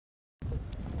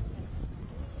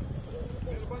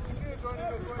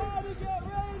Everybody get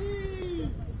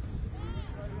ready!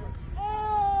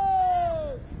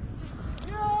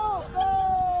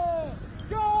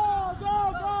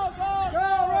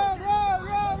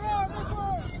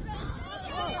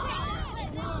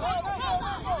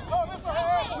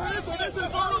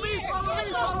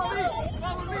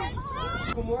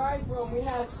 From where I'm from, we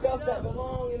have stuff that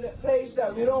belong in that place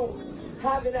that we don't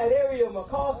have in that area.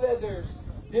 Macaw feathers,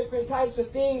 different types of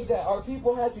things that our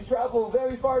people had to travel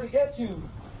very far to get to.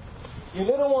 You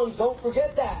little ones, don't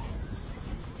forget that.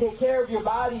 Take care of your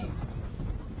bodies.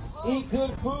 Eat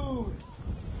good food.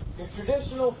 Your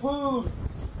traditional food.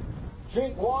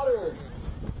 Drink water.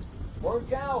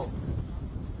 Work out.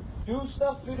 Do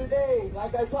stuff through the day.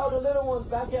 Like I tell the little ones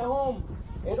back at home,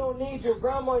 they don't need your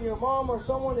grandma, your mom, or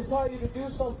someone to tell you to do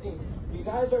something. You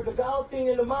guys are developing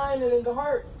in the mind and in the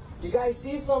heart. You guys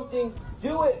see something,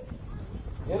 do it.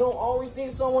 You don't always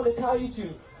need someone to tell you to.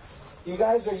 You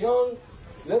guys are young,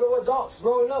 little adults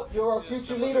growing up. You're our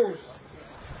future leaders.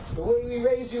 The way we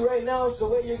raise you right now is the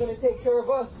way you're going to take care of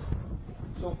us.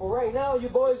 So for right now, you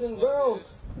boys and girls,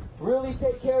 really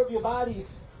take care of your bodies,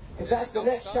 because that's the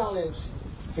next challenge.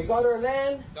 We got our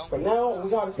land, but now we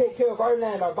got to take care of our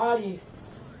land, our body.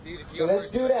 So let's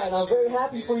do that. And I'm very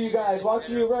happy for you guys,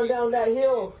 watching you run down that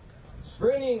hill,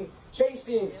 sprinting,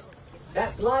 chasing.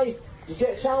 That's life. You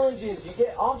get challenges, you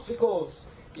get obstacles,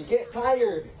 you get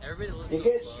tired, you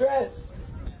get stressed.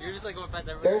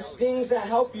 There's things that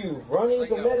help you.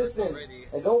 Running's a medicine.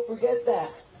 And don't forget that.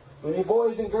 When you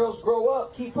boys and girls grow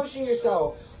up, keep pushing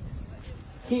yourselves.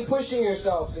 Keep pushing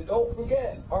yourselves. And don't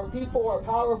forget, our people are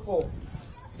powerful.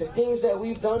 The things that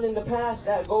we've done in the past,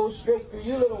 that goes straight for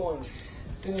you little ones.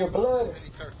 It's in your blood.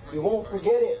 You won't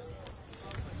forget it.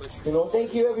 You know,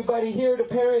 thank you everybody here, the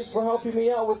parents, for helping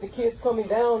me out with the kids coming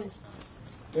down.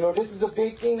 You know, this is a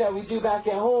big thing that we do back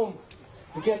at home.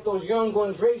 We get those young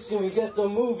ones racing, we get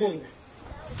them moving.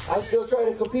 I still try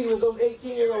to compete with those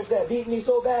 18-year-olds that beat me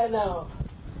so bad now.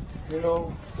 You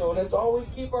know, so let's always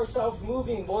keep ourselves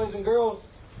moving, boys and girls.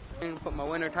 Put my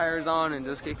winter tires on and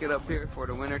just kick it up here for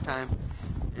the winter time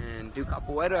and do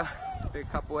capoeira. Big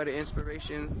capoeira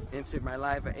inspiration into my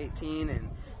life at 18, and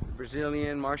the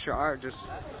Brazilian martial art just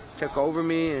took over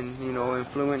me and, you know,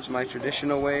 influenced my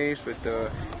traditional ways with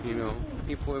the, you know,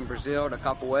 people in Brazil, the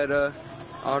capoeira,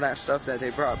 all that stuff that they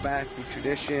brought back, the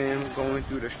tradition, going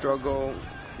through the struggle,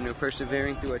 you know,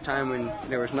 persevering through a time when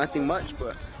there was nothing much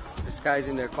but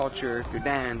disguising their culture through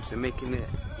dance and making it,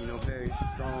 you know, very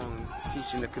strong,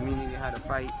 teaching the community how to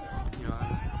fight. You know,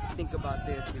 think about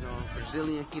this, you know,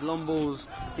 Brazilian quilombos.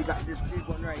 You got this big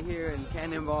one right here in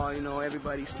Cannonball, you know,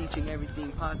 everybody's teaching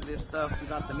everything, positive stuff. We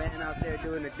got the man out there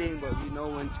doing the thing, but we know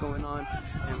what's going on,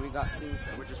 and we got things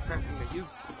that we're just prepping the youth,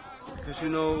 because who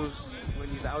knows when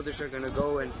these elders are going to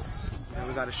go, and you know,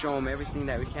 we got to show them everything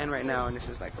that we can right now. And this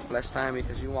is like a blessed time,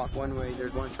 because you walk one way,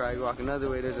 there's one tribe, you walk another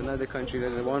way, there's another country,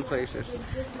 there's one place, there's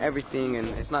everything, and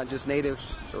it's not just natives,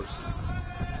 so it's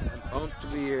to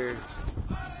be here.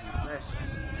 Bless.